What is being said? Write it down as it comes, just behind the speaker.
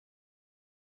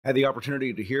Had the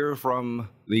opportunity to hear from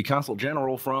the Consul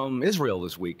General from Israel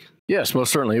this week. Yes,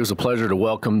 most certainly. It was a pleasure to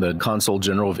welcome the Consul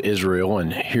General of Israel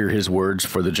and hear his words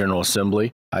for the General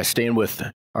Assembly. I stand with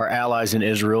our allies in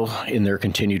Israel in their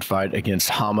continued fight against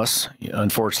Hamas.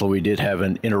 Unfortunately, we did have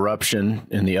an interruption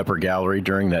in the upper gallery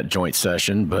during that joint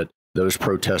session, but those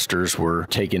protesters were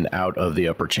taken out of the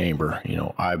upper chamber.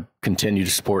 I continue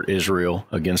to support Israel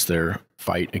against their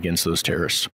fight against those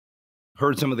terrorists.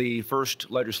 Heard some of the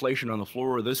first legislation on the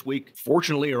floor this week.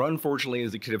 Fortunately or unfortunately,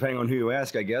 depending on who you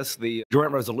ask, I guess, the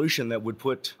joint resolution that would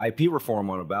put IP reform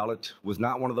on a ballot was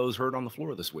not one of those heard on the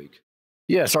floor this week.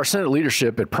 Yes, our Senate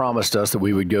leadership had promised us that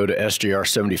we would go to SJR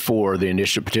 74, the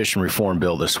initial petition reform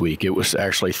bill, this week. It was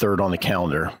actually third on the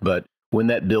calendar, but when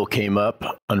that bill came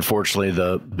up, unfortunately,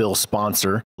 the bill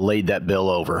sponsor laid that bill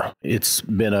over. It's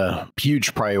been a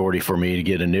huge priority for me to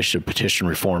get initiative petition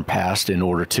reform passed in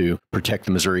order to protect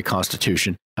the Missouri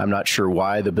Constitution. I'm not sure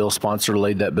why the bill sponsor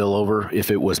laid that bill over.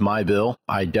 If it was my bill,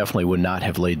 I definitely would not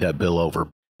have laid that bill over.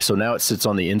 So now it sits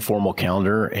on the informal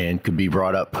calendar and could be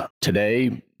brought up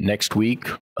today, next week,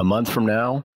 a month from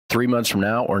now, 3 months from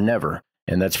now, or never.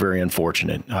 And that's very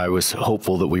unfortunate. I was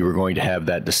hopeful that we were going to have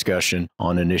that discussion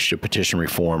on initiative petition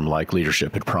reform like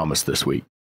leadership had promised this week.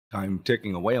 Time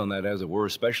ticking away on that, as it were,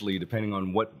 especially depending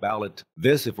on what ballot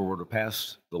this, if it were to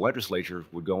pass the legislature,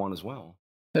 would go on as well.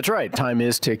 That's right. Time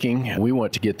is ticking. We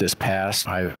want to get this passed.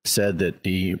 I've said that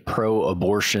the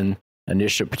pro-abortion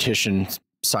initiative petition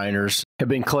signers have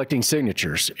been collecting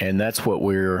signatures, and that's what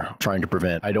we're trying to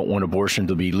prevent. I don't want abortion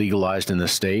to be legalized in the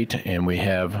state, and we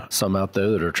have some out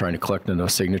there that are trying to collect enough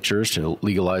signatures to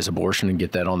legalize abortion and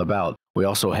get that on the ballot. We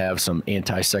also have some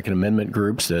anti-Second Amendment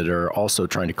groups that are also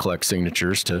trying to collect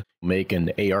signatures to make an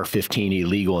AR-15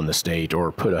 illegal in the state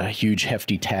or put a huge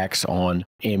hefty tax on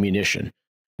ammunition.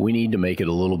 We need to make it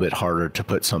a little bit harder to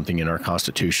put something in our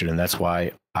Constitution, and that's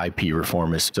why IP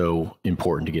reform is so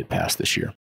important to get passed this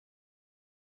year.